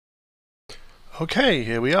Okay,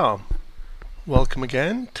 here we are. Welcome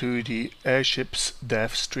again to the Airships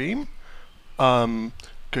dev stream. I'm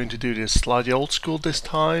going to do this slightly old school this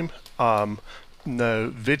time.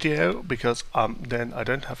 No video because then I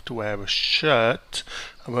don't have to wear a shirt.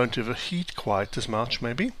 I won't overheat quite as much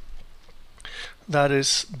maybe. That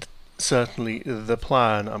is certainly the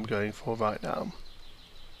plan I'm going for right now.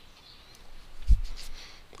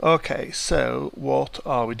 Okay, so what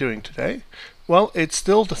are we doing today? Well, it's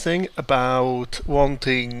still the thing about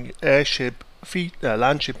wanting airship feet,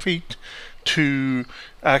 landship feet to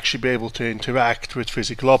actually be able to interact with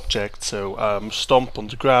physical objects. So stomp on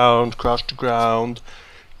the ground, crush the ground,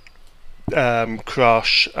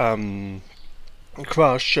 crush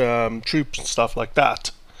troops and stuff like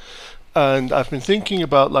that. And I've been thinking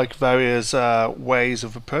about like various ways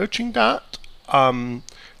of approaching that. And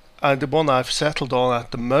the one I've settled on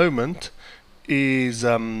at the moment is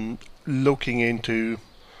looking into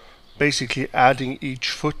basically adding each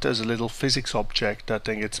foot as a little physics object that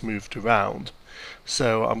then gets moved around.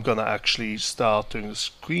 So I'm gonna actually start doing the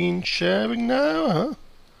screen sharing now.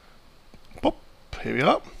 Pop, here we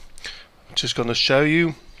are. I'm just gonna show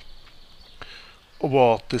you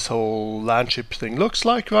what this whole landship thing looks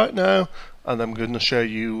like right now, and I'm gonna show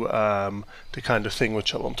you the kind of thing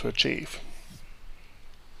which I want to achieve.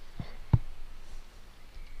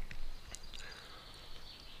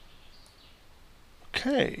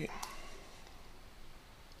 Okay.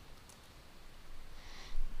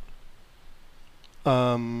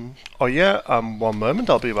 Oh yeah, one moment,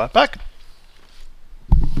 I'll be right back.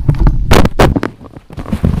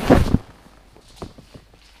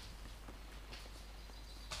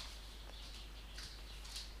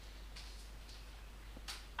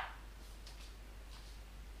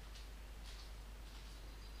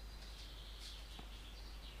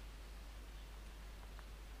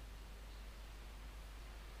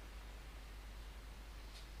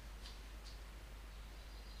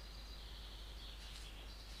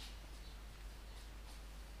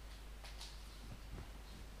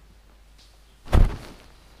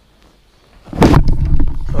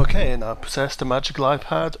 Okay, and I possess the magical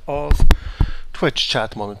iPad of Twitch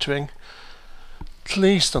chat monitoring, at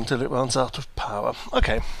least until it runs out of power.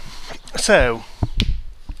 Okay, so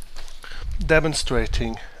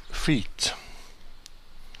demonstrating feet.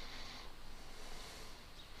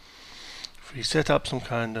 If we set up some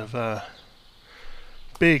kind of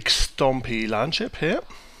big stompy landship here,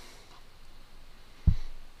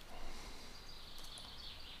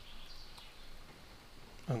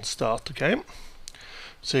 and start the game.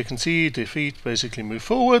 So you can see the feet basically move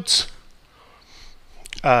forwards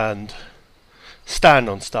and stand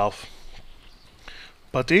on stuff.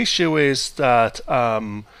 But the issue is that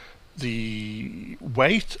the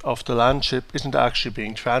weight of the landship isn't actually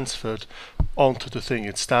being transferred onto the thing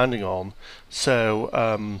it's standing on. So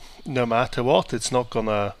no matter what, it's not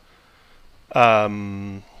gonna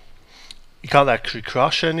you can't actually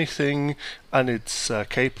crush anything, and it's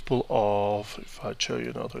capable of, if I show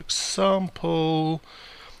you another example,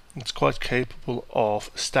 it's quite capable of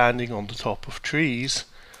standing on the top of trees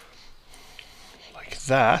like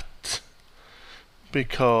that,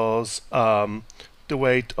 because the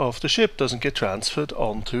weight of the ship doesn't get transferred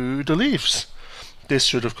onto the leaves. This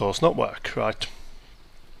should of course not work, right?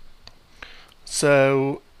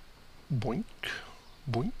 So boink,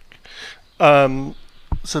 boink.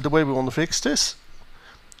 So the way we want to fix this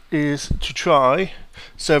is to try.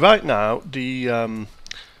 So right now the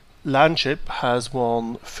landship has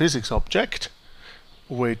one physics object,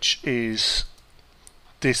 which is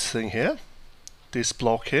this thing here, this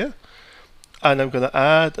block here, and I'm going to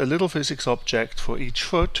add a little physics object for each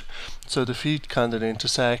foot, so the feet can then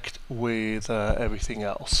intersect with everything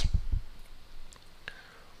else.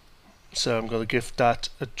 So I'm going to give that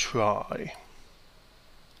a try.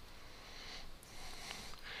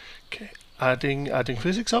 Okay, adding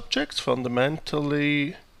physics objects.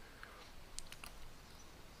 Fundamentally,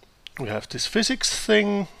 we have this physics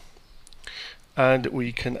thing, and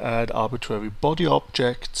we can add arbitrary body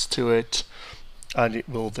objects to it, and it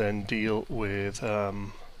will then deal with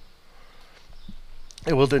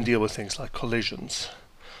things like collisions.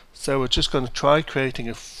 So we're just going to try creating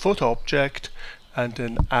a foot object and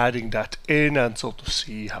then adding that in and sort of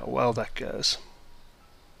see how well that goes.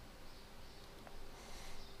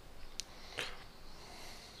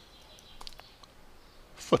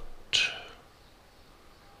 Foot.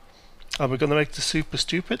 And we're going to make this super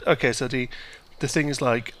stupid. Okay, so the thing is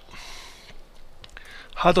like,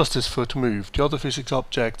 how does this foot move? The other physics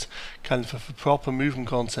objects kind of have a proper movement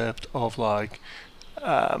concept of like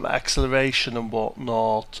acceleration and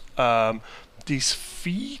whatnot. these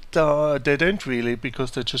feet, they don't really,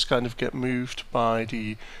 because they just kind of get moved by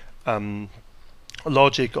the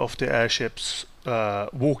logic of the airships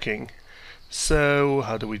walking. So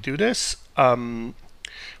how do we do this? We're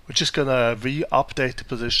just gonna re-update the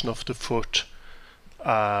position of the foot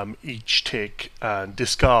each tick and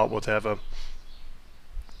discard whatever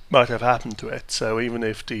might have happened to it. So even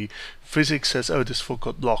if the physics says, oh, this foot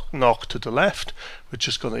got knocked to the left, we're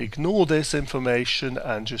just going to ignore this information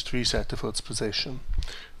and just reset the foot's position.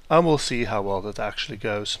 And we'll see how well that actually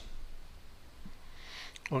goes.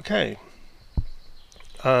 Okay.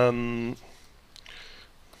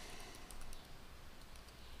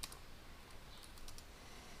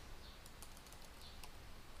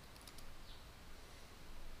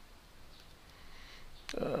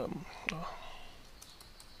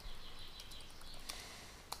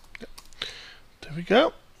 There we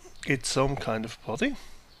go. It's some kind of body.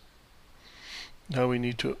 Now we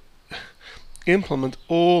need to implement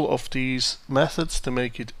all of these methods to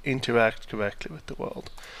make it interact correctly with the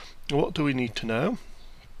world. What do we need to know?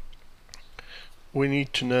 We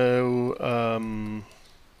need to know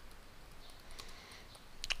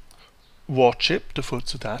what ship the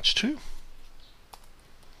foot's attached to.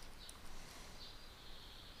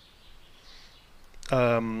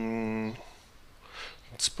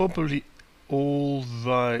 It's probably all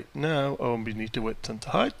right now. Oh, we need the width and the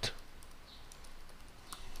height.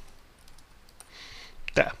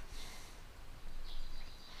 There.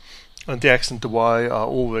 And the X and the Y are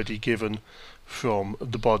already given from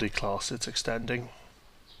the body class it's extending.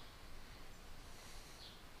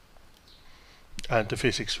 And the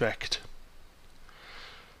physics rect.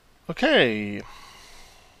 Okay.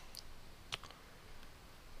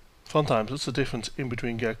 Fun times. What's the difference in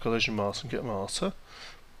between get collision mass and get master?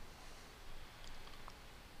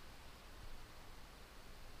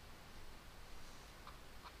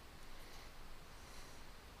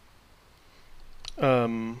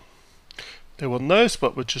 There were knows,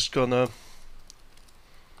 but we're just gonna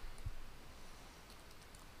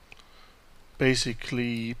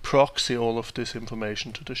basically proxy all of this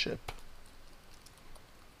information to the ship.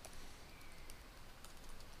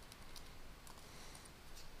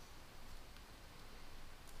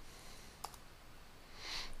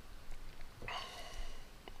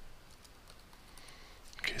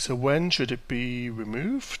 Okay, so when should it be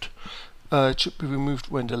removed? It should be removed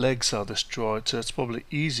when the legs are destroyed, so it's probably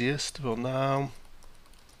easiest for now.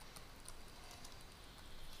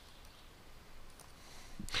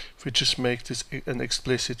 If we just make this an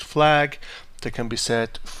explicit flag that can be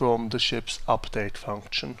set from the ship's update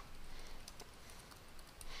function.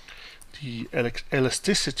 The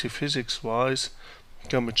elasticity physics wise,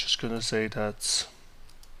 I'm just going to say that's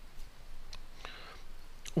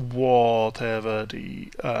whatever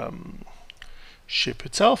the ship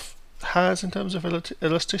itself has in terms of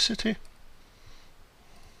elasticity.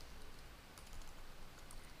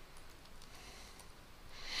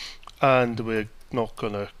 And we're not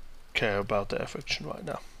going to care about the air friction right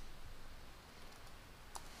now.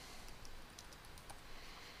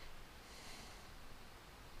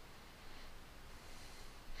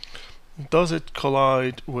 Does it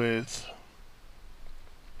collide with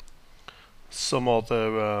some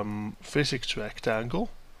other physics rectangle?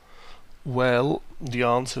 Well, the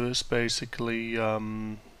answer is basically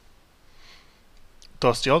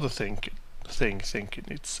does the other thing thinking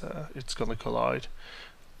it's gonna collide?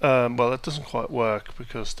 Well, that doesn't quite work,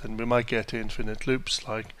 because then we might get infinite loops,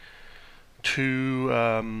 like two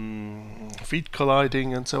feet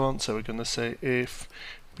colliding and so on. So we're gonna say if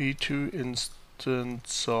B2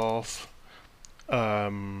 instance of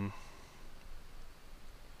so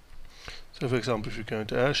for example, if you go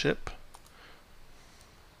into airship,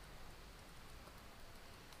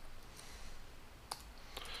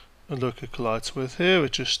 and look at collides with here,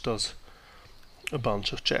 it just does a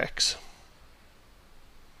bunch of checks.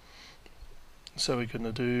 So we're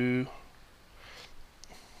gonna do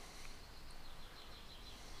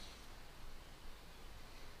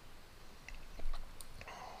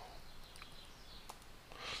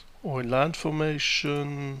oil land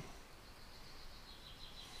formation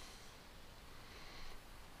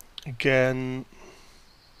again.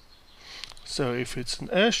 So if it's an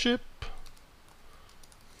airship,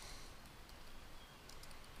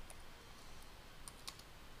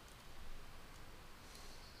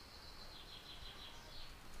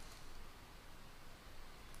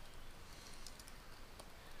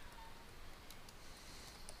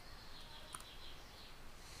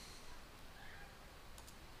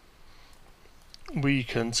 we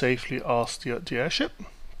can safely ask the airship.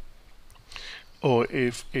 Or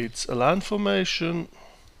if it's a land formation,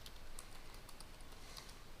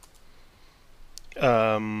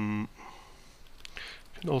 You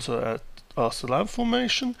can also ask the land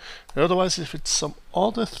formation. And otherwise, if it's some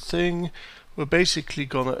other thing, we're basically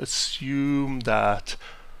gonna assume that.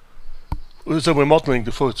 So we're modeling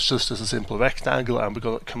the foot just as a simple rectangle, and we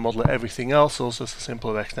can model everything else also as a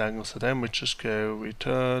simple rectangle. So then we just go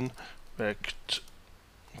return rect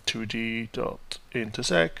 2D dot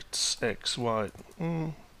intersects x y.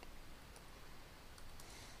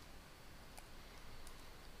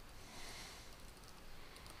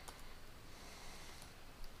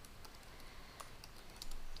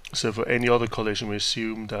 So for any other collision, we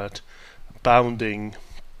assume that bounding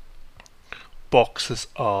boxes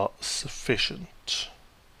are sufficient.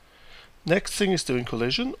 Next thing is doing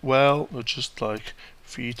collision. Well, just like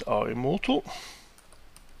feet are immortal.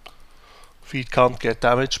 Feet can't get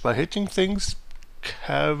damaged by hitting things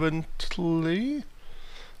currently.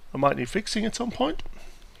 I might need fixing at some point.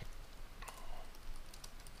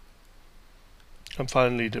 And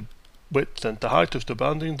finally, the width and the height of the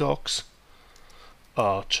bounding docks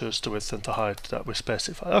are just the width and the height that we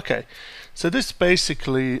specify. Okay, so this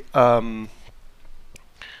basically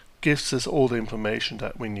gives us all the information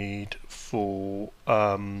that we need for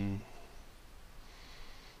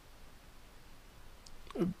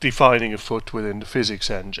defining a foot within the physics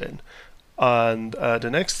engine. And the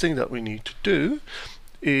next thing that we need to do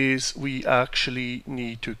is we actually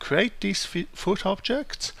need to create these foot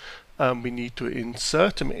objects. We need to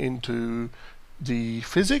insert them into the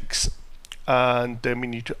physics, and then we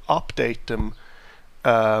need to update them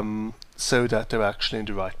so that they're actually in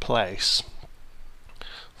the right place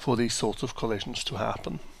for these sorts of collisions to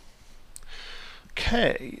happen.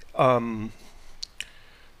 Okay,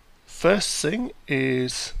 first thing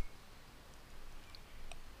is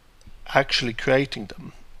actually creating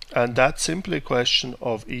them, and that's simply a question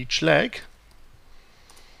of each leg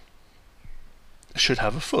should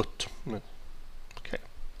have a foot. Okay,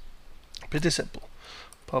 pretty simple.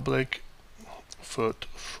 Public foot.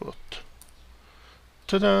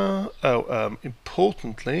 Ta-da! Oh,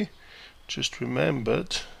 importantly, just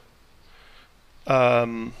remembered,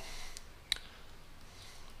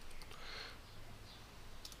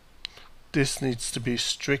 this needs to be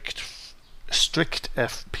strict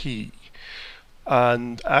FP,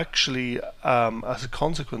 and actually, as a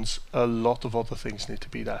consequence, a lot of other things need to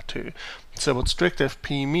be that too. So what strict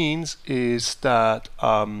FP means is that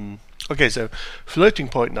okay, so floating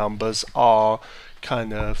point numbers are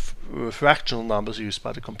kind of fractional numbers used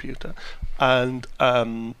by the computer, and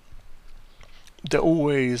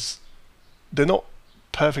they're not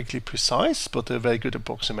perfectly precise, but they're a very good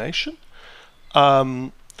approximation.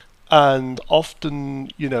 And often,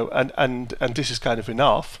 you know, and this is kind of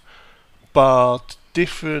enough, but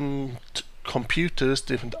different computers,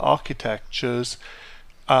 different architectures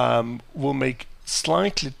will make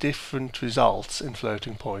slightly different results in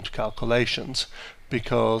floating point calculations,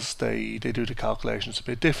 because they do the calculations a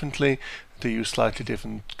bit differently. They use slightly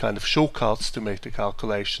different kind of shortcuts to make the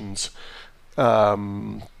calculations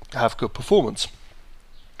have good performance.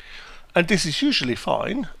 And this is usually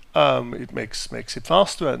fine. It makes it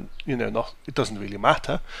faster, and you know, it doesn't really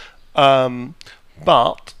matter.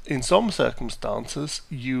 But in some circumstances,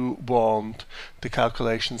 you want the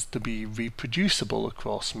calculations to be reproducible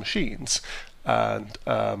across machines, and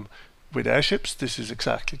with airships, this is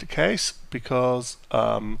exactly the case, because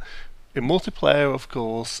in multiplayer, of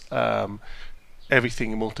course,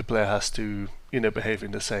 everything in multiplayer has to, you know, behave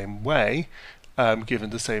in the same way, given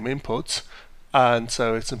the same inputs, and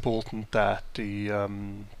so it's important that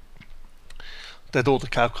that all the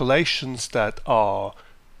calculations that are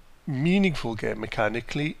meaningful game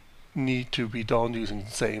mechanically need to be done using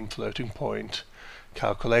the same floating point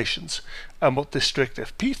calculations. And what this strict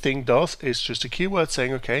FP thing does is just a keyword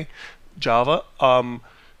saying, okay, Java,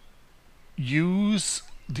 use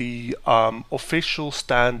the official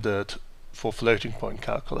standard for floating point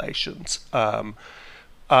calculations,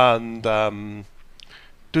 and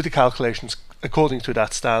do the calculations according to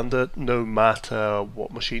that standard, no matter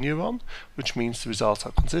what machine you're on, which means the results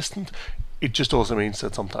are consistent. It just also means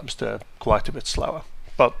that sometimes they're quite a bit slower.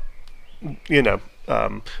 But, you know,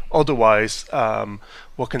 otherwise,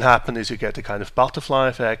 what can happen is you get a kind of butterfly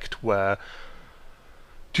effect where,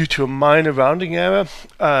 due to a minor rounding error,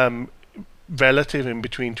 relative in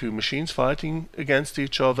between two machines fighting against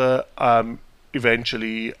each other,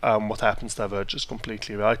 eventually what happens diverges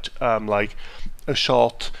completely, right? Like a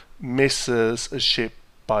shot misses a ship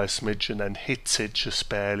by a smidgen and hits it just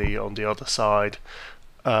barely on the other side,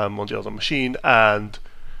 on the other machine, and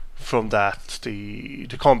from that the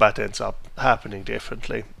combat ends up happening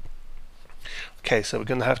differently. Okay, so we're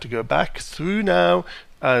going to have to go back through now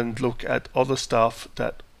and look at other stuff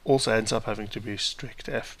that also ends up having to be strict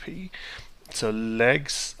FP. So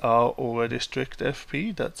legs are already strict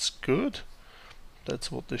FP, that's good.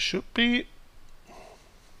 That's what they should be.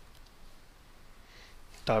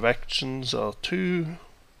 Directions are 2.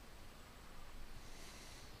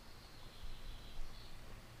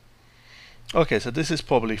 Okay, so this is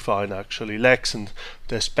probably fine actually. Legs and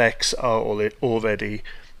the specs are already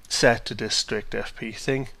set to this strict FP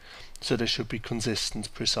thing, so they should be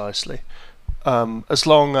consistent precisely. As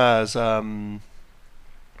long as the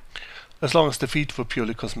feet were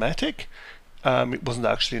purely cosmetic, it wasn't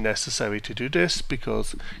actually necessary to do this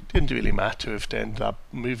because it didn't really matter if they ended up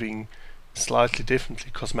moving slightly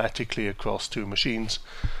differently cosmetically across 2 machines.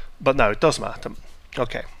 But now it does matter.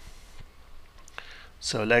 Okay.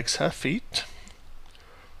 So legs have feet,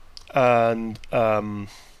 and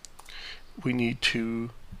we need to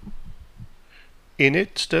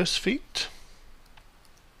init those feet.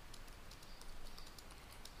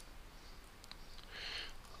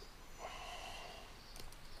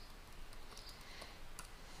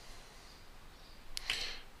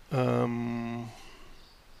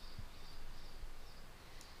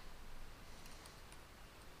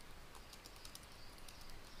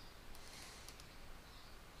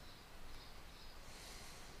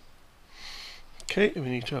 Okay, we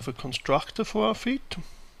need to have a constructor for our feet,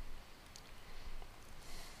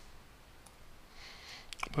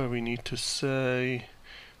 where we need to say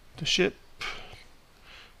the ship,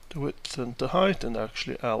 the width and the height, and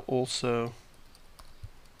actually I'll also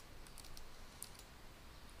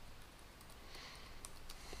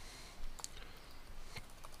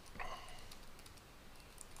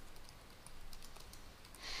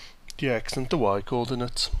the x and the y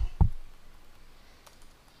coordinates.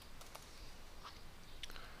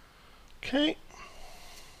 Okay.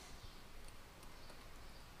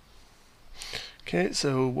 Okay,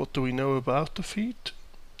 so what do we know about the feet?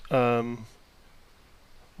 Well,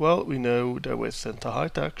 we know their width and the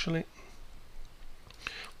height actually.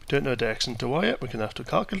 We don't know the x and the y yet, we're going to have to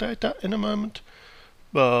calculate that in a moment.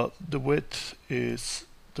 But the width is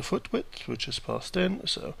the foot width, which is passed in,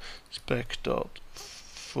 so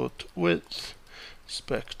spec.foot width,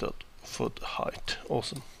 spec.foot height.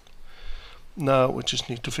 Awesome. Now we just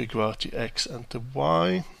need to figure out the x and the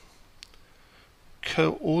y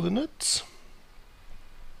coordinates,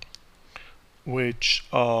 which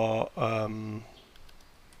are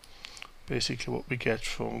basically what we get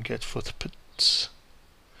from get footprints.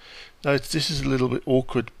 Now this is a little bit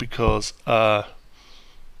awkward because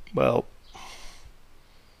well,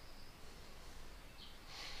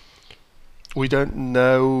 we don't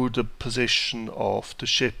know the position of the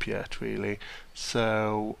ship yet really,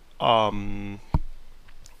 so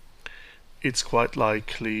it's quite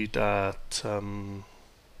likely that the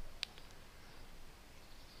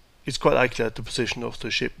position of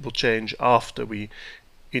the ship will change after we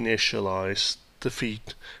initialize the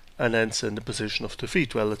feet, and hence then the position of the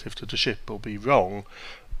feet relative to the ship will be wrong.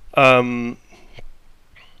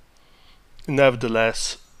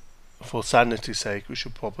 Nevertheless, for sanity's sake, we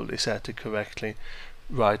should probably set it correctly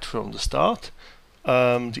right from the start.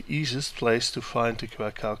 The easiest place to find the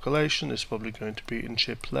correct calculation is probably going to be in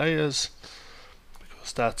ship layers,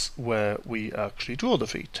 because that's where we actually draw the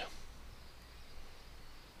feet.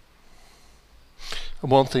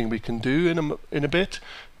 And one thing we can do in a bit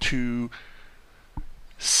to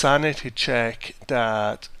sanity check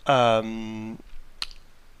that the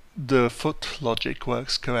foot logic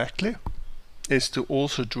works correctly is to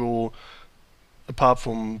also draw, apart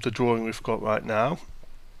from the drawing we've got right now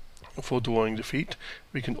for drawing the feet,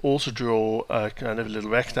 we can also draw a kind of a little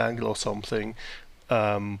rectangle or something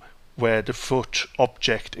where the foot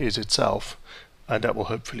object is itself, and that will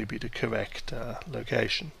hopefully be the correct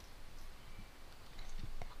location.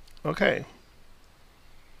 Okay.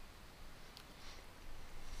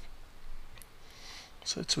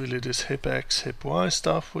 So it's really this hip x, hip y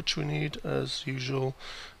stuff which we need as usual,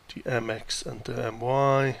 the mx and the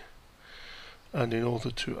my. And in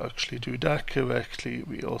order to actually do that correctly,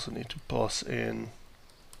 we also need to pass in,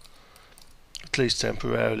 at least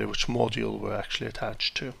temporarily, which module we're actually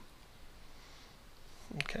attached to.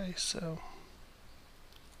 Okay, so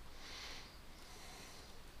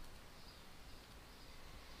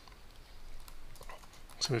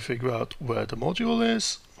we figure out where the module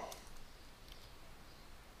is.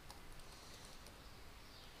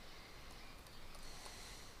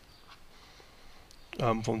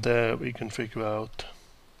 From there we can figure out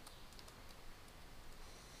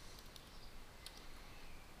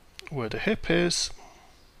where the hip is.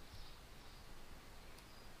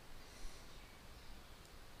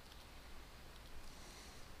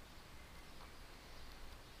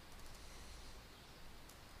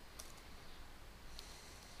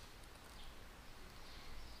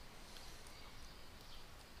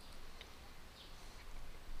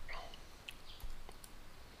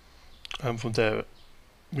 and from there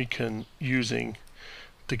we can, using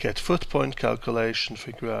the get foot point calculation,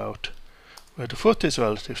 figure out where the foot is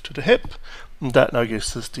relative to the hip, and that now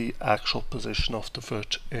gives us the actual position of the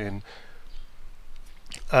foot in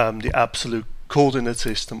the absolute coordinate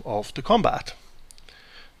system of the combat,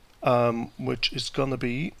 which is going to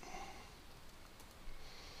be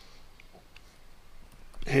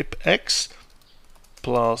hip x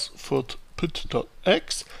plus foot put dot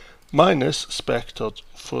x minus spec dot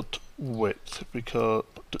foot width, because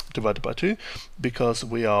divided by 2, because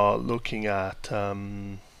we are looking at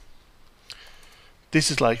this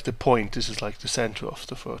is like the point, this is like the center of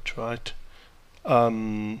the foot, right?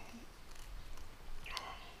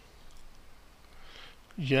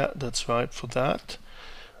 Yeah, that's right for that.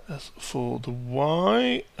 As for the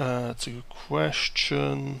y, it's a good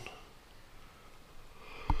question.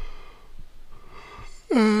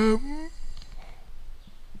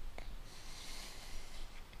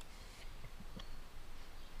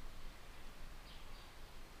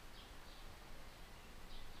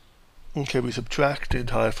 Okay, we subtract the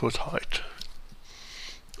entire foot height.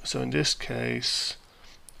 So in this case,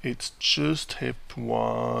 it's just hip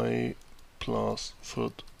y plus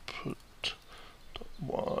foot put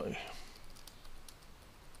y.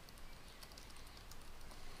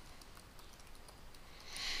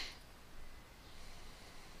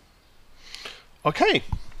 Okay,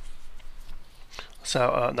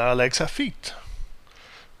 so now our legs have feet.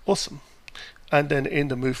 Awesome. And then in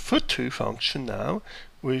the move foot to function now,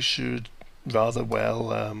 we should rather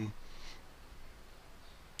well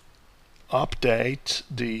update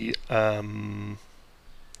the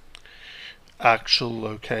actual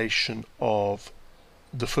location of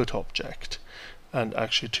the foot object. And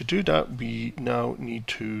actually to do that, we now need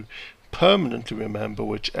to permanently remember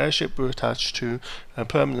which airship we're attached to and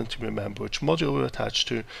permanently remember which module we're attached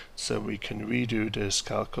to, so we can redo this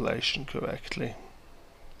calculation correctly.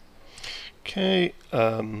 Okay,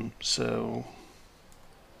 so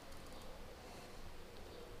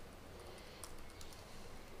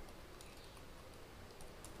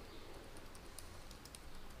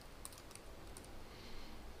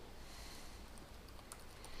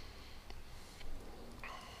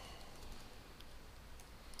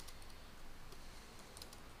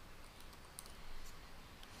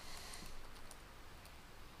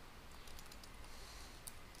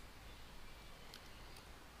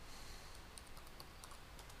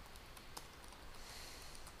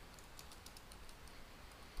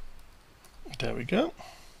there we go.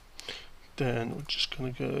 Then we're just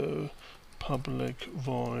going to go public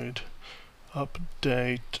void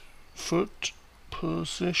update foot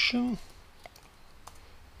position.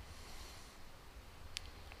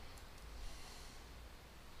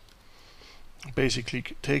 Basically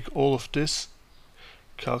take all of this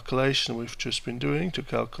calculation we've just been doing to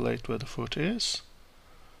calculate where the foot is.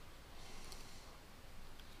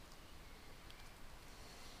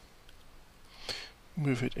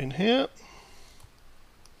 Move it in here.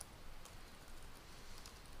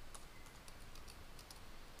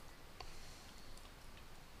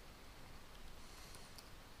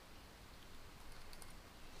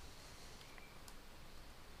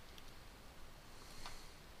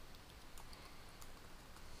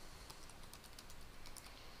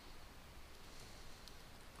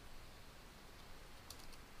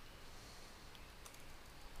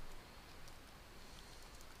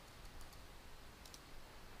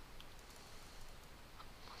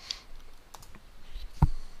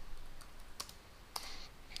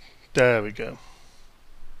 There we go.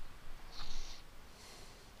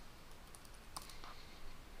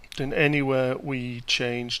 Then anywhere we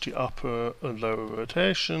change the upper and lower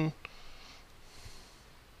rotation,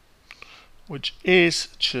 which is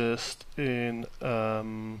just in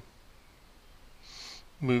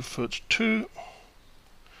move foot 2,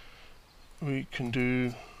 we can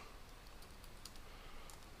do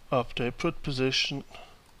update foot position.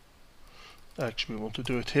 Actually, we want to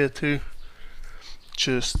do it here too,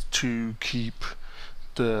 just to keep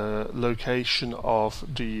the location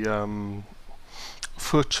of the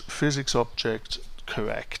foot physics object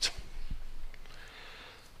correct.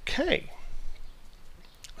 Okay,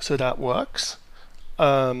 so that works.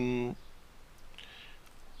 There's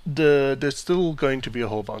still going to be a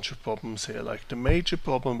whole bunch of problems here. Like the major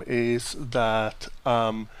problem is that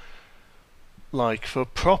like for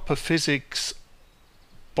proper physics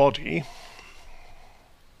body,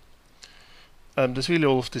 there's really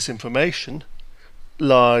all of this information,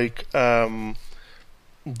 like the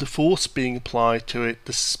force being applied to it,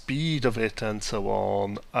 the speed of it, and so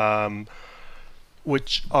on,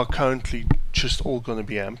 which are currently just all going to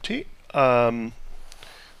be empty.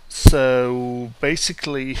 So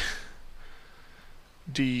basically,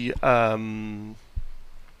 the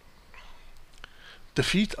the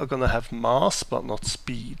feet are going to have mass but not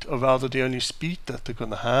speed, or rather the only speed that they're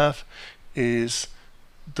going to have is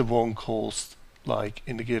the one caused, like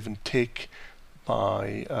in a given tick,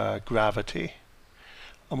 by gravity.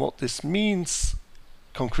 And what this means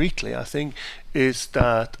concretely, I think, is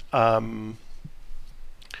that the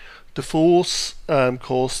force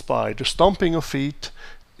caused by the stomping of feet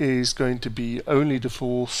is going to be only the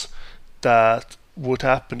force that would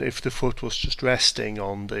happen if the foot was just resting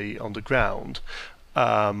on the ground.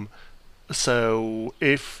 So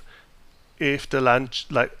if the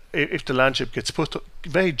landship gets put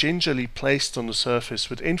very gingerly placed on the surface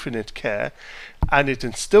with infinite care, and it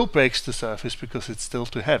then still breaks the surface because it's still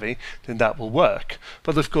too heavy, then that will work.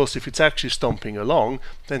 But of course, if it's actually stomping along,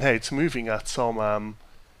 then hey, it's moving at some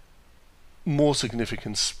more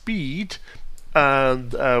significant speed,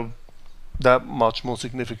 and that much more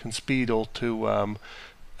significant speed ought to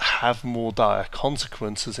have more dire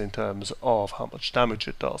consequences in terms of how much damage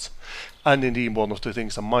it does. And indeed, one of the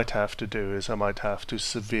things I might have to do is I might have to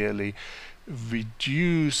severely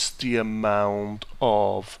reduce the amount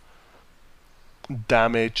of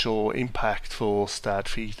damage or impact force that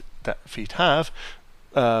feet have,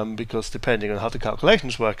 because depending on how the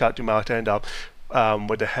calculations work out, you might end up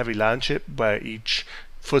with a heavy landship where each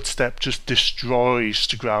footstep just destroys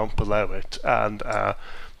the ground below it. And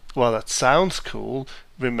while that sounds cool,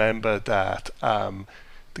 remember that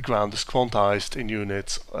the ground is quantized in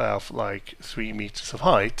units of like 3 meters of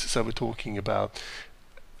height, so we're talking about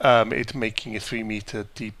it making a 3-meter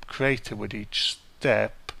deep crater with each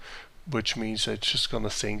step, which means that it's just going to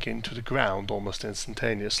sink into the ground almost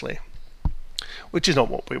instantaneously, which is not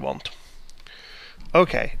what we want.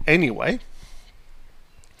 Okay, anyway,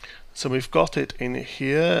 so we've got it in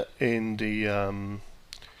here in the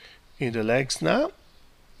legs now,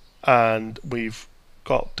 and we've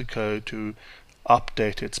got the code to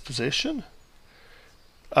update its position.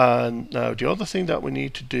 And now the other thing that we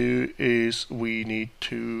need to do is we need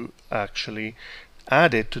to actually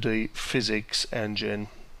add it to the physics engine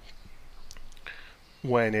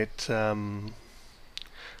when it at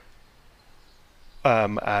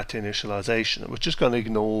initialization. We're just going to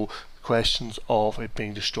ignore questions of it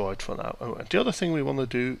being destroyed for now. Oh, and the other thing we want to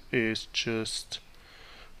do is just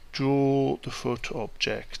draw the foot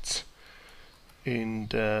objects in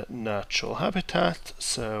the natural habitat.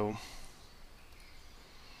 So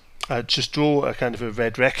just draw a kind of a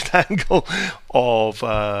red rectangle of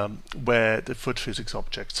where the foot physics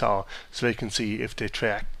objects are, so you can see if they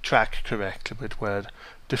track correctly with where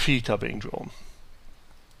the feet are being drawn.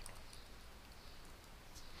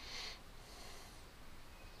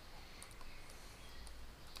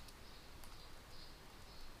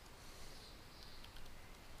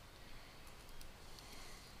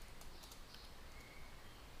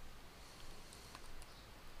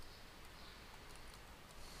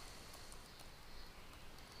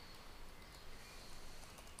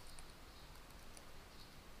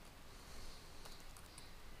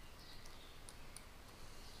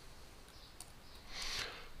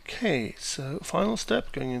 Okay, so final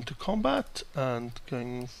step, going into combat and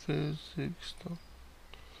going physics.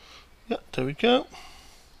 Yeah, there we go.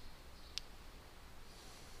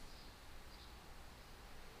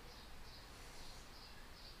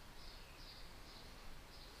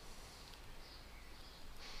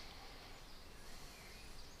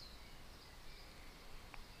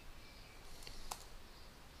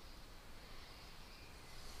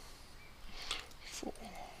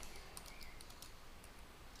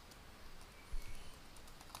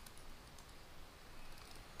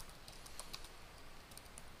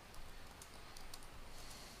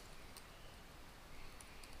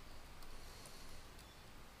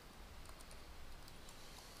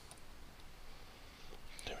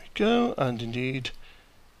 Go, and indeed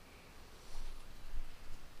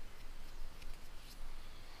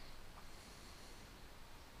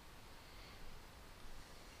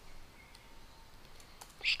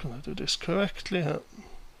just gonna do this correctly. So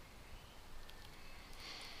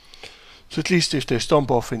at least if they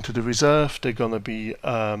stomp off into the reserve, they're gonna be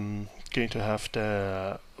going to have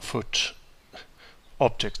their foot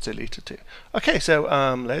objects deleted too. Okay, so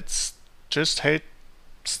let's just hit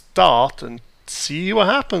start and see what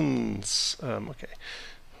happens. Okay,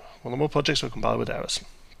 one or more projects will compile with errors.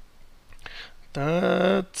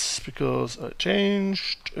 That's because I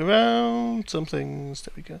changed around some things.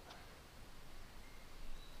 There we go.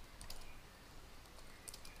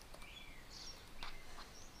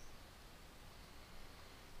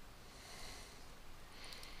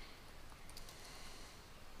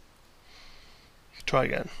 Try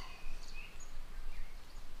again.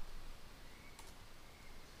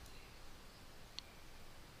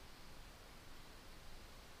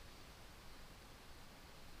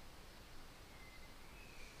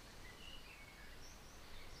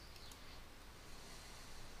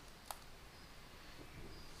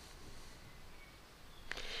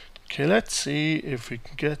 Okay, let's see if we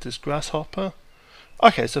can get this grasshopper.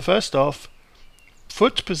 Okay, so first off,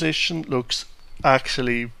 foot position looks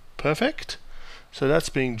actually perfect. So that's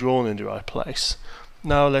being drawn in the right place.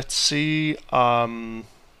 Now let's see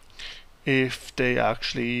if they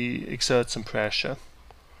actually exert some pressure.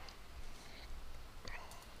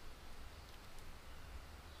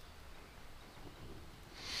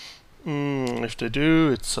 If they do,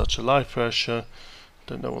 it's such a light pressure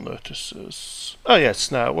that no one notices. Oh yes,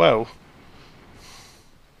 now, well.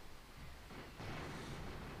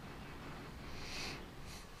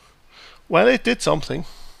 Well, it did something.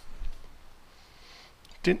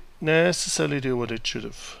 Didn't necessarily do what it should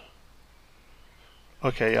have.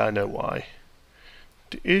 Okay, I know why.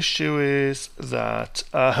 The issue is that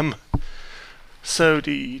so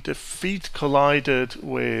the feet collided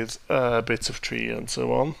with bits of tree and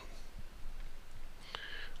so on,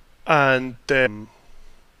 and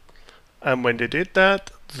when they did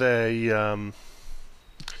that, they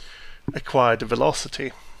acquired a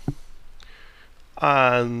velocity,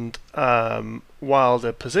 and while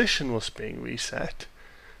the position was being reset,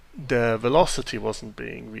 the velocity wasn't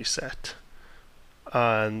being reset.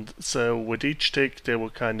 And so with each tick they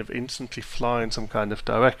will kind of instantly fly in some kind of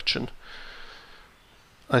direction.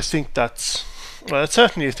 I think that's, well, I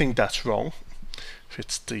certainly think that's wrong. If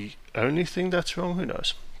it's the only thing that's wrong, who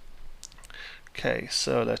knows. Okay,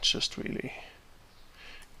 so let's just really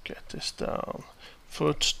get this down.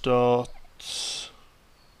 Foot dot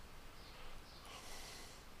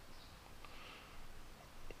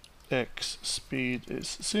x speed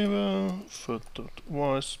is 0, foot dot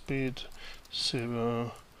y speed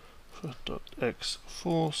 0, foot dot x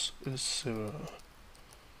force is 0.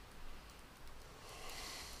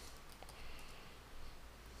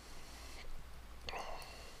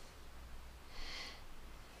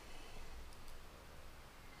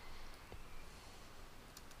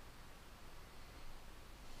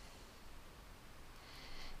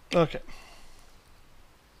 Okay.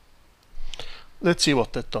 Let's see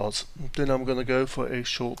what that does. Then I'm gonna go for a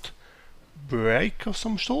short break of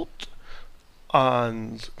some sort,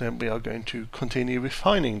 and then we are going to continue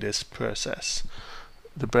refining this process.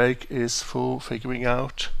 The break is for figuring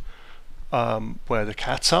out where the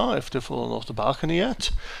cats are, if they've fallen off the balcony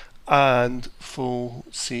yet, and for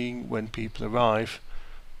seeing when people arrive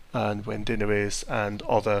and when dinner is, and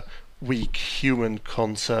other weak human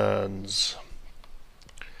concerns.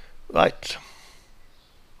 Right.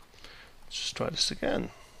 Let's just try this again.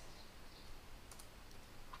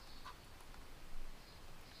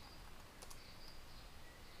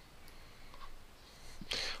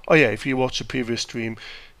 Oh yeah, if you watch a previous stream,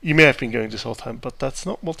 you may have been going this whole time, but that's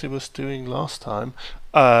not what he was doing last time.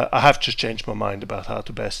 I have just changed my mind about how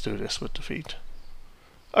to best do this with the feet.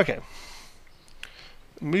 Okay.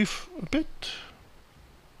 Move a bit.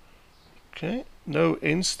 Okay, no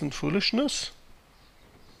instant foolishness.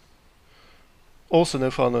 Also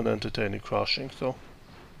no fun and entertaining crashing, though.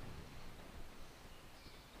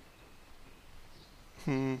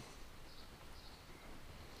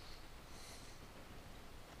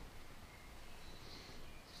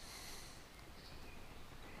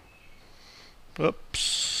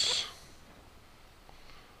 Oops.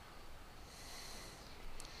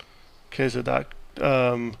 Okay, so that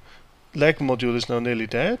leg module is now nearly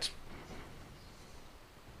dead.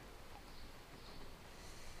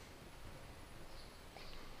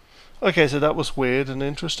 Okay, so that was weird and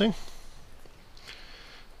interesting.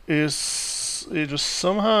 It was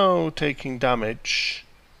somehow taking damage.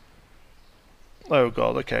 Oh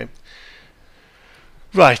god, okay.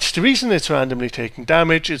 Right, the reason it's randomly taking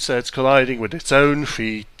damage is that it's colliding with its own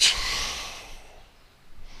feet.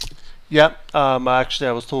 Yeah, actually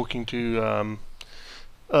I was talking to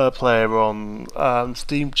a player on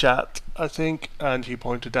Steam chat, I think, and he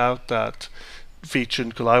pointed out that feet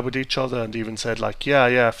shouldn't collide with each other, and even said like,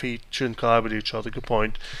 yeah, feet shouldn't collide with each other, good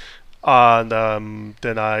point. And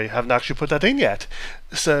then I haven't actually put that in yet.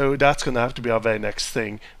 So that's going to have to be our very next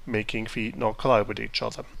thing, making feet not collide with each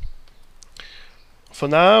other. For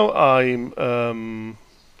now, I'm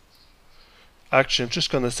just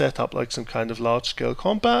going to set up like some kind of large-scale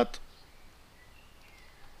combat.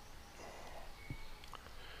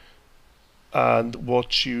 And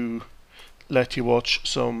let you watch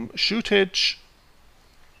some shootage.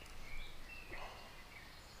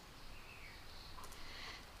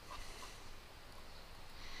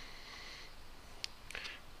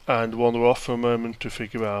 And wander off for a moment to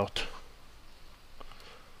figure out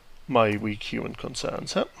my weak human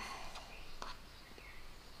concerns. Huh?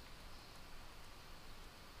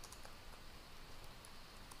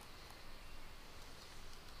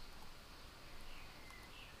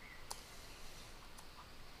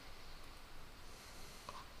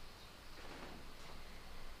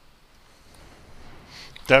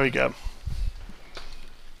 There we go.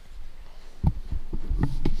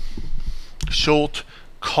 Short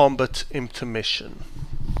combat intermission.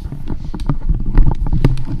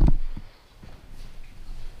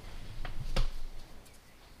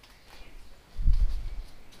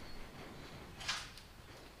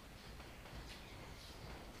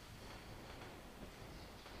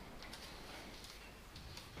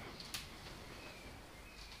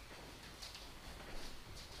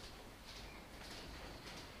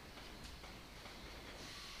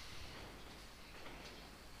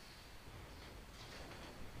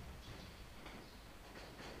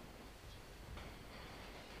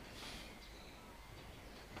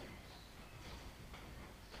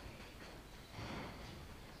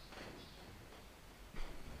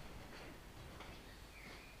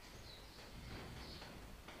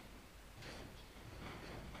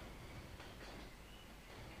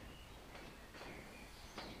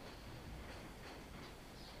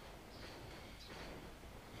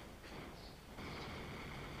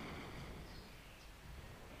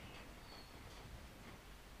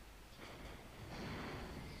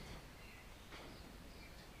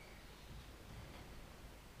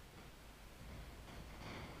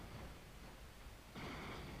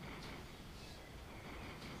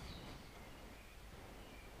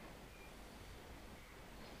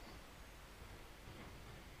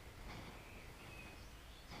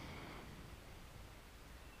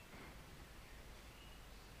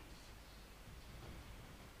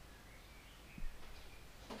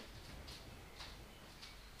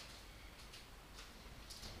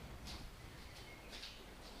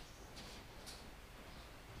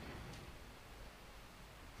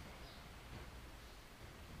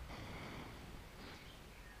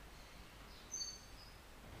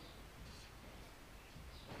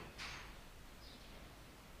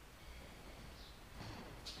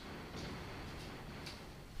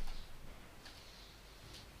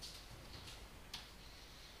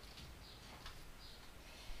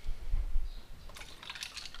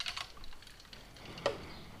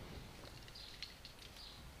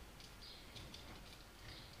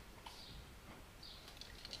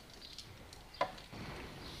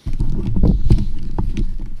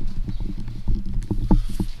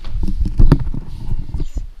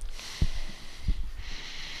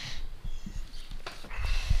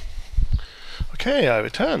 Okay, I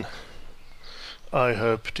return. I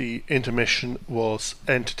hope the intermission was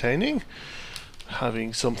entertaining.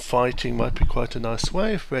 Having some fighting might be quite a nice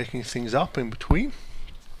way of breaking things up in between.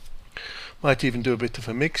 Might even do a bit of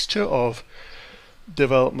a mixture of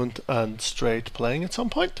development and straight playing at some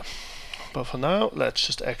point. But for now, let's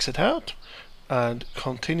just exit out and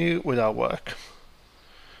continue with our work,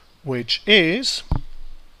 which is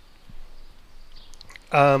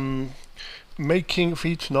making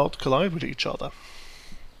feet not collide with each other.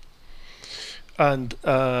 And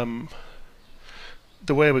the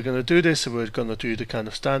way we're going to do this, we're going to do the kind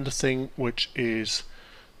of standard thing, which is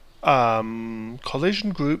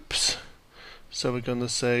collision groups. So we're going to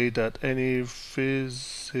say that any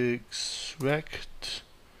physics rect.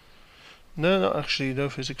 No, actually, no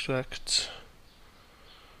physics rects.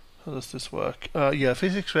 How does this work? Yeah,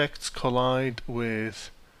 physics rects collide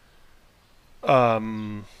with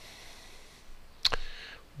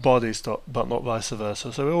bodies, but not vice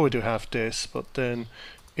versa. So we already have this, but then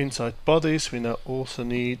inside bodies we now also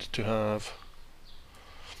need to have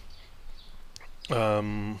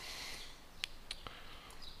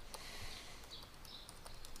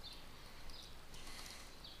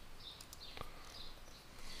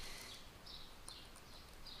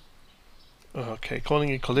okay, calling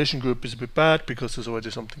it collision group is a bit bad because there's already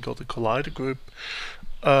something called a collider group.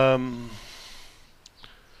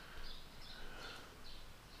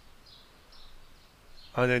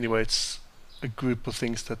 And anyway, it's a group of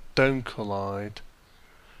things that don't collide.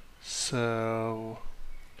 So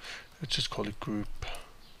let's just call it group.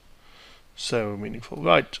 So meaningful,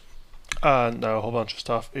 right? And now a whole bunch of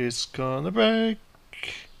stuff is gonna break.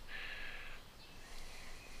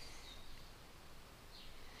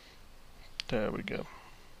 There we go.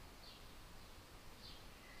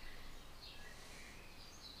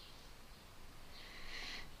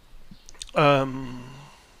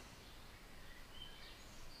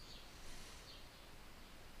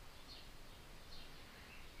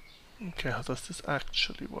 Okay, how does this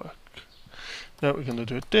actually work? Now we're going to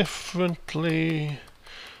do it differently,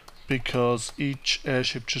 because each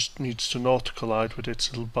airship just needs to not collide with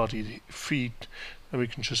its little body feet, and we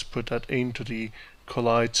can just put that into the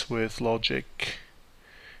collides with logic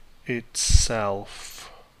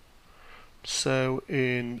itself. So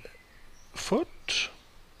in foot,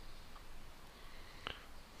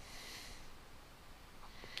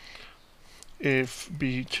 if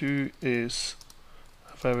B2 is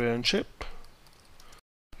a very own ship,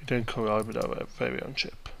 we then collide with our very own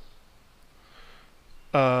ship.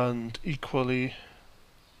 And equally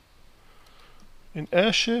in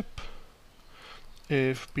Airship,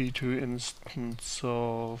 if B2 instance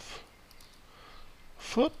of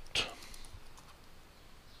foot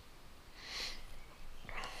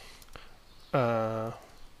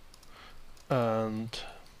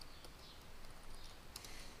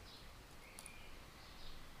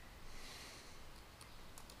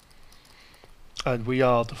and we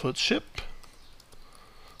are the foot ship,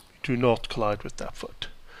 we do not collide with that foot.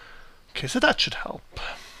 Okay, so that should help.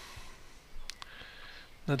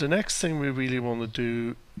 Now the next thing we really want to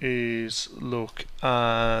do is look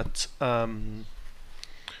at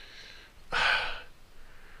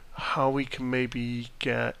how we can maybe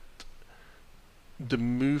get the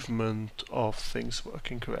movement of things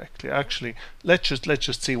working correctly. Actually, let's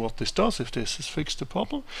just see what this does. If this has fixed the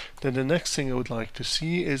problem, then the next thing I would like to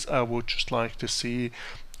see is I would just like to see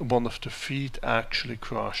one of the feet actually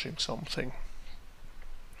crushing something.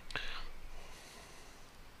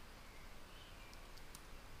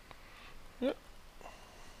 Yeah.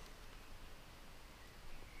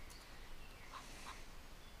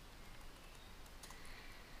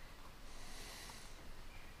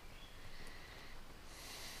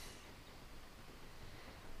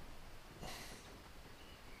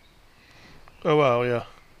 Oh wow, yeah.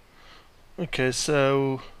 Okay,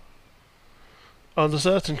 so under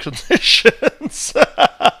certain conditions,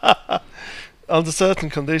 under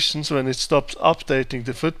certain conditions, when it stops updating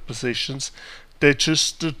the foot positions, they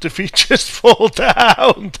just the feet just fall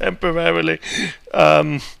down temporarily,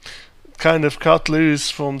 kind of cut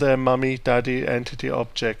loose from their mummy daddy entity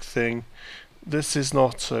object thing. This is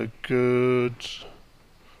not so good.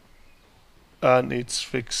 Needs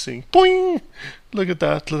fixing. Boing! Look at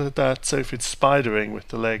that, look at that. So if it's spidering with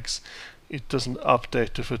the legs, it doesn't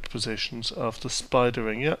update the foot positions after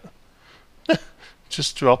spidering. Yeah.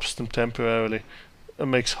 Just drops them temporarily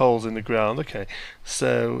and makes holes in the ground. Okay,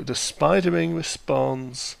 so the spidering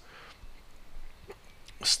response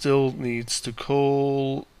still needs to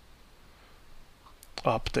call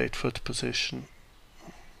update foot position.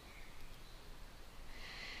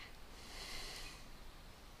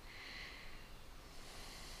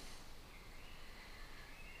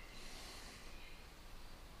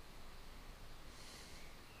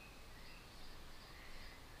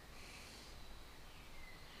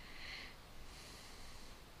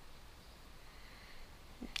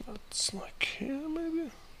 That's like here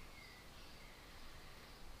maybe?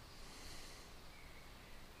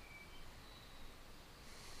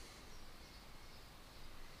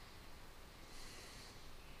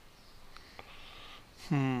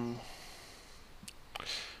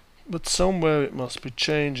 But somewhere it must be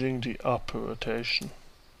changing the upper rotation.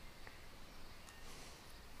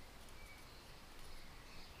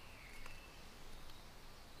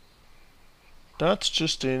 That's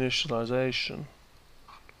just the initialization.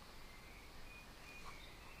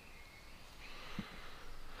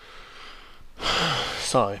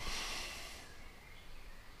 Sigh.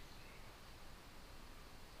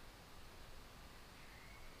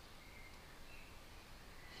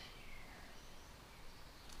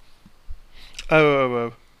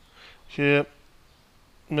 Oh. Here.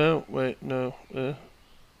 No, wait, no.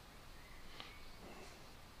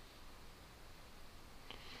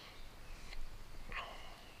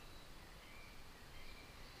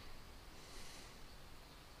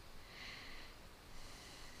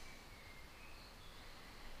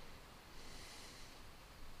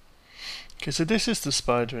 Okay, so this is the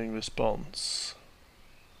spidering response.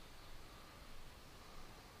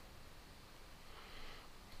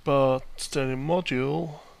 But then in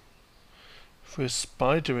module, for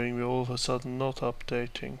spidering, we're all of a sudden not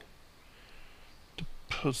updating the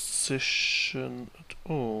position at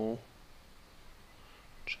all.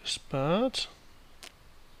 Just bad.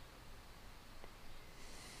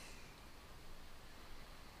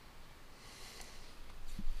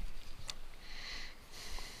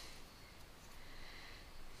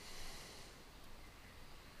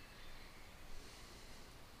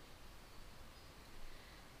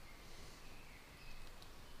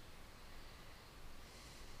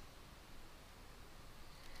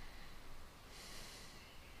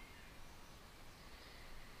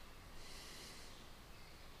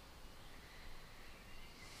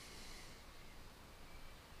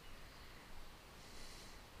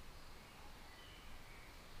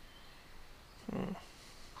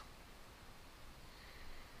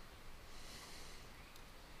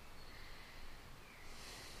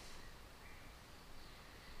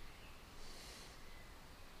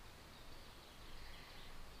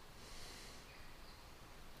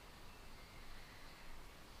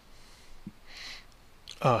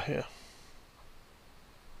 Here.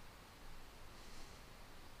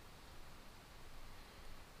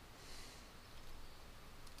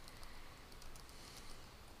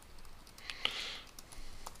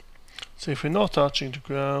 So if we're not touching the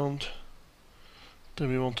ground, then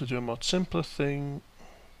we want to do a much simpler thing.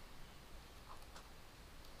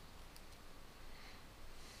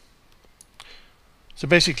 So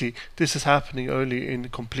basically, this is happening only in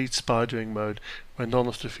complete spidering mode, when none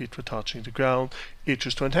of the feet were touching the ground. It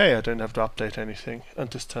just went, hey, I don't have to update anything, and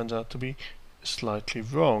this turns out to be slightly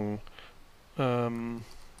wrong. Because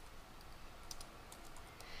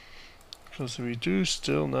we do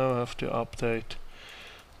still now have to update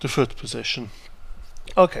the foot position.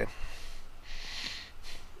 Okay,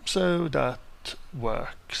 so that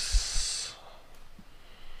works.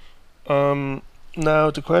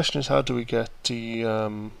 Now the question is, how do we get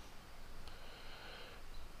how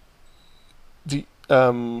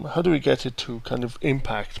do we get it to kind of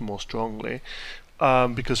impact more strongly?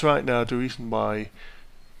 Because right now the reason why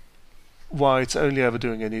it's only ever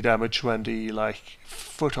doing any damage when the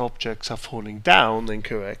foot objects are falling down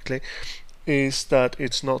incorrectly is that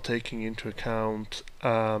it's not taking into account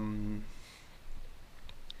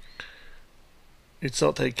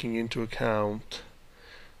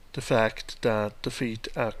the fact that the feet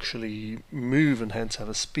actually move and hence have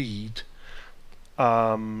a speed.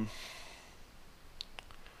 Bloop.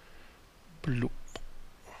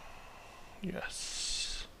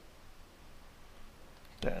 Yes.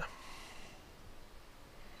 There.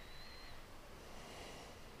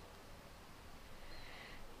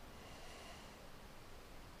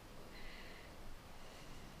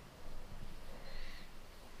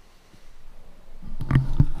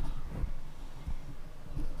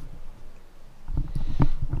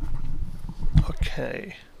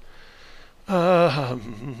 Okay.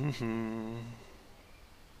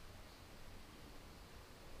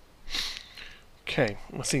 Okay,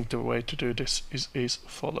 I think the way to do this is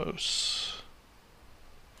follows.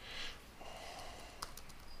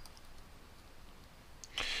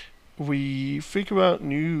 We figure out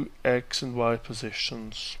new X and Y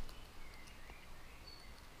positions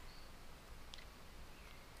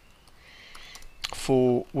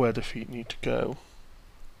for where the feet need to go.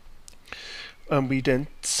 And we then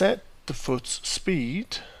set the foot's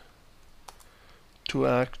speed to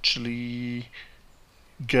actually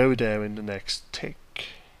go there in the next tick.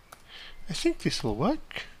 I think this will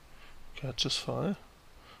work. Catch us fire.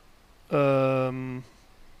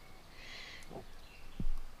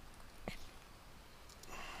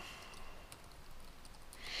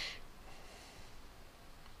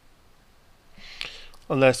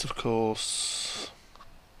 Unless, of course,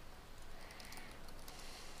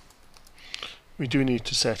 we do need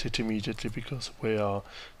to set it immediately because we are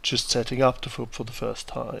just setting up the foot for the first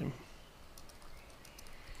time.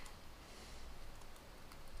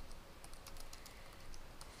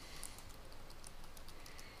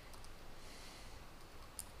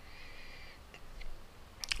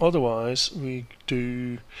 Otherwise, we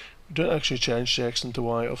don't actually change the X and the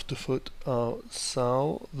Y of the foot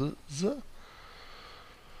ourselves,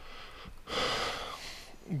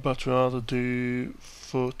 but rather do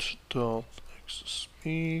foot dot x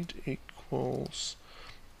speed equals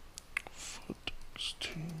foot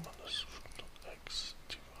x2 minus foot dot x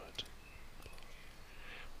divided by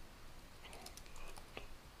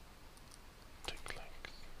tick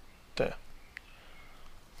length. There.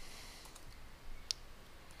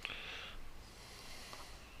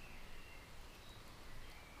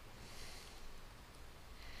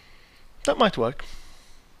 That might work.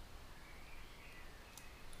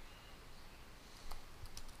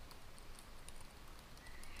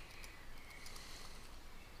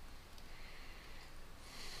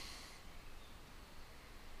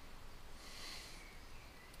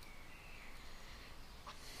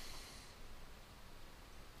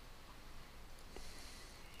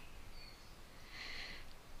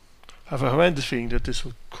 I have a horrendous feeling that this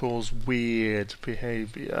will cause weird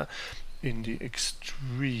behavior in the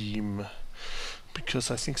extreme,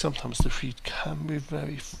 because I think sometimes the feet can be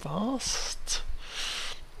very fast.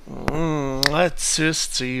 Let's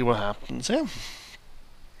just see what happens here.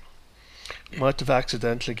 Might have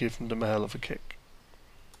accidentally given them a hell of a kick.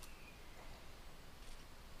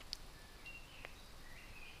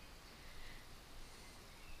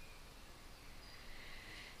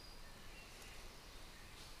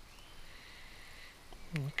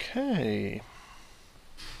 Okay.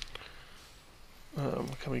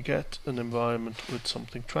 Can we get an environment with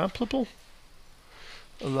something trampleable?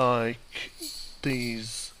 Like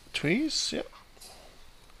these trees? Yep.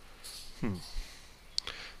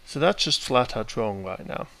 So that's just flat out wrong right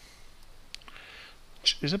now.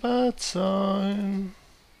 which is a bad sign.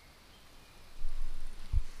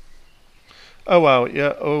 Oh wow,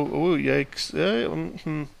 yeah, oh yikes.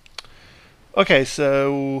 Okay,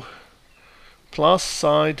 so plus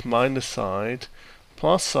side, minus side.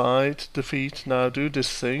 Plus side, the feet now do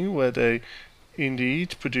this thing where they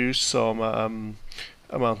indeed produce some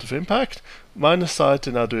amount of impact. Minus side,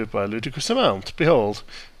 they now do it by a ludicrous amount. Behold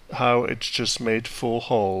how it's just made 4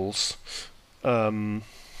 holes. Part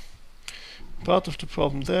of the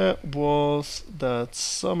problem there was that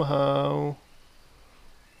somehow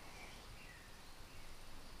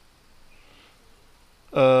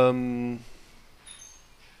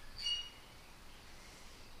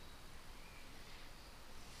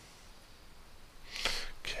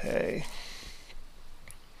okay.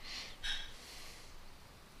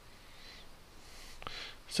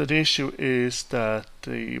 So the issue is that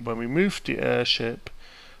when we moved the airship,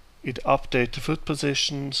 it updated the foot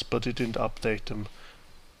positions, but it didn't update them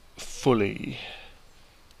fully.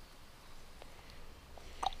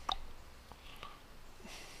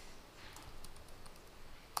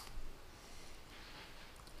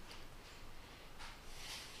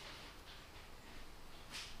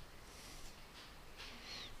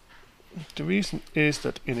 The reason is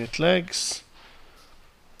that init legs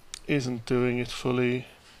isn't doing it fully.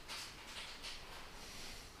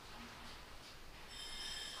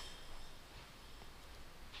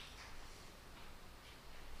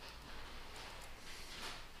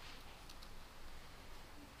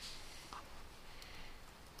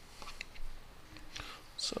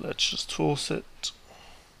 So let's just force it.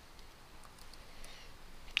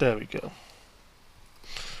 There we go.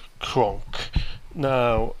 Cronk.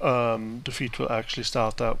 Now the feet will actually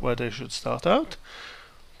start out where they should start out,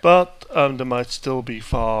 but they might still be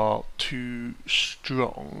far too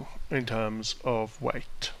strong in terms of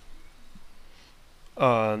weight.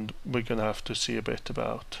 And we're going to have to see a bit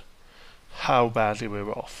about how badly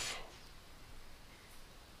we're off.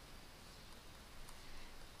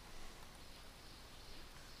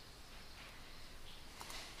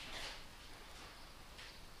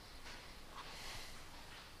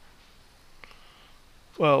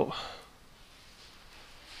 Well,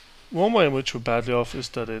 one way in which we're badly off is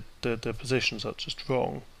that the positions are just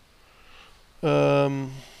wrong.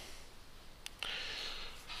 It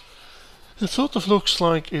sort of looks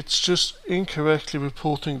like it's just incorrectly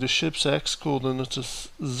reporting the ship's X coordinate as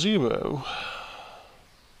 0,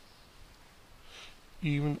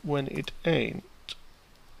 even when it ain't.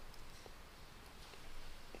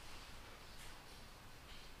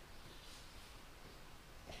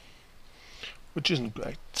 Which isn't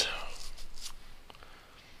great.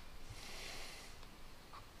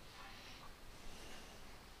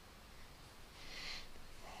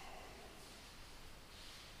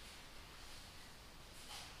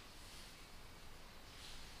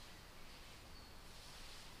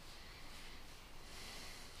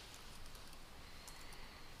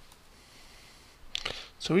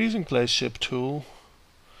 So we're using place ship tool.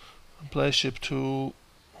 And place ship tool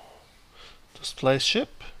does place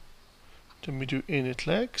ship. Then we do init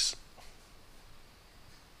legs.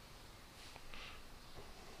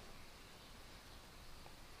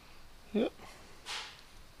 Yep.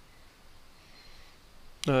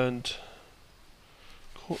 And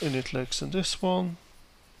call init legs in this one.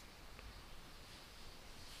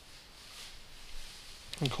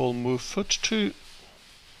 And call move foot to.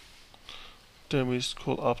 Then we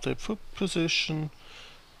call update foot position.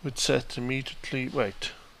 With set immediately.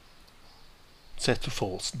 Wait. Set to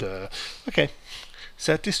false. Duh. Okay.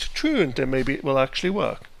 Set this to true, and then maybe it will actually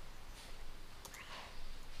work.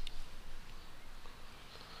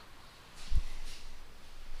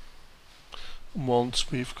 Once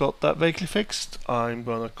we've got that vaguely fixed, I'm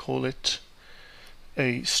gonna call it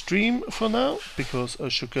a stream for now, because I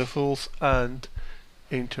should go forth and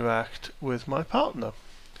interact with my partner,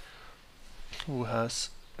 who has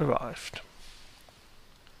arrived.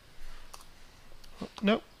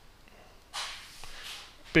 Nope.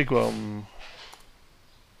 Big one.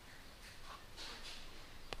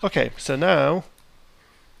 Okay, so now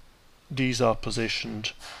these are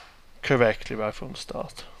positioned correctly right from the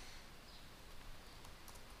start.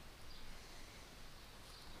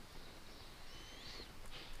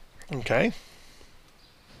 Okay.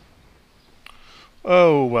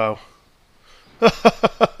 Oh wow.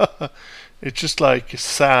 It's just like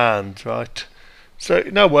sand, right? So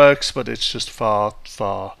it now works, but it's just far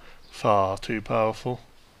too powerful.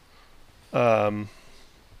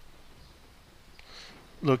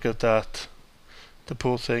 Look at that, the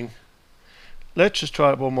poor thing. Let's just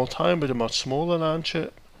try it one more time with a much smaller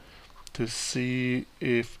launcher to see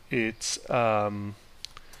if it's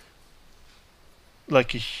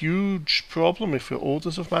like a huge problem if we're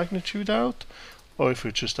orders of magnitude out, or if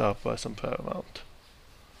we're just out by some fair amount.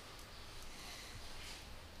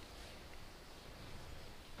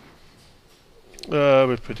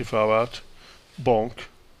 We're pretty far out. Bonk.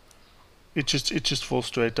 It just falls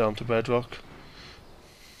straight down to bedrock.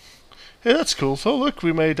 Hey, that's cool. So look,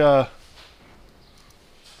 we made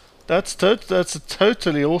that's a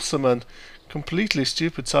totally awesome and completely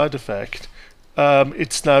stupid side effect.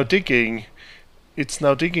 It's now digging. It's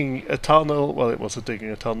now digging a tunnel. Well, it wasn't digging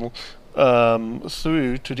a tunnel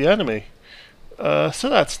through to the enemy. So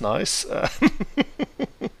that's nice.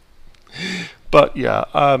 But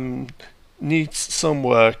yeah, needs some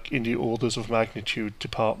work in the orders of magnitude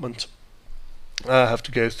department. I have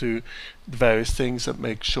to go through the various things and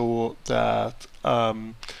make sure that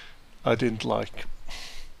I didn't like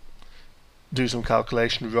do some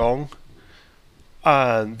calculation wrong,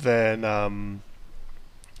 and then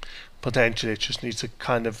potentially it just needs a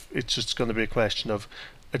kind of, it's just going to be a question of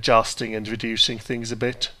adjusting and reducing things a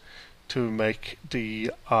bit to make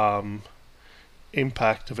the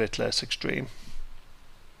impact of it less extreme.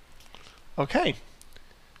 Okay,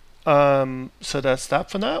 so that's that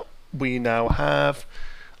for now. We now have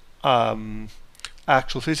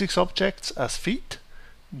actual physics objects as feet.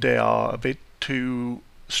 They are a bit too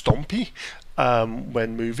stompy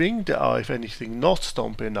when moving. They are, if anything, not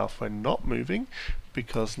stompy enough when not moving,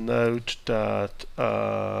 because note that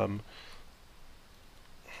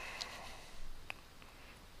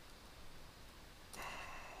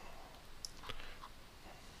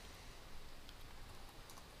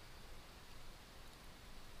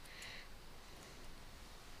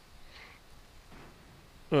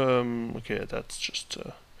okay, that's just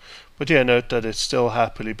but yeah, note that it's still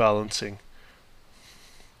happily balancing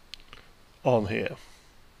on here,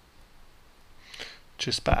 which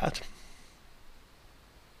is bad.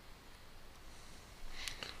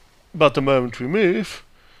 But the moment we move,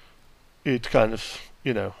 it kind of,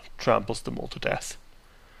 tramples them all to death.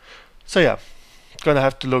 So yeah, gonna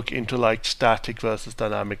have to look into like static versus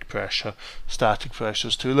dynamic pressure. Static pressure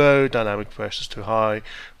is too low, dynamic pressure is too high,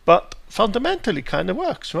 but fundamentally kind of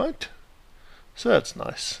works, right? So that's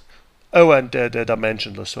nice. Oh, and they're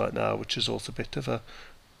dimensionless right now, which is also a bit of a,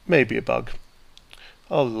 maybe a bug.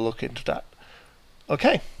 I'll look into that.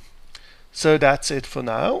 Okay, so that's it for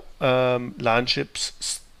now. Land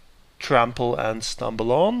ships trample and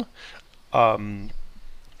stumble on.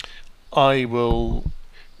 I will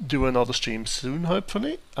do another stream soon,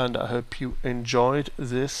 hopefully, and I hope you enjoyed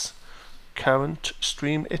this current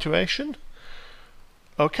stream iteration.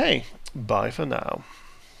 Okay, bye for now.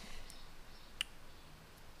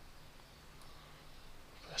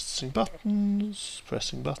 Pressing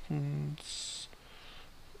buttons,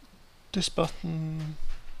 this button.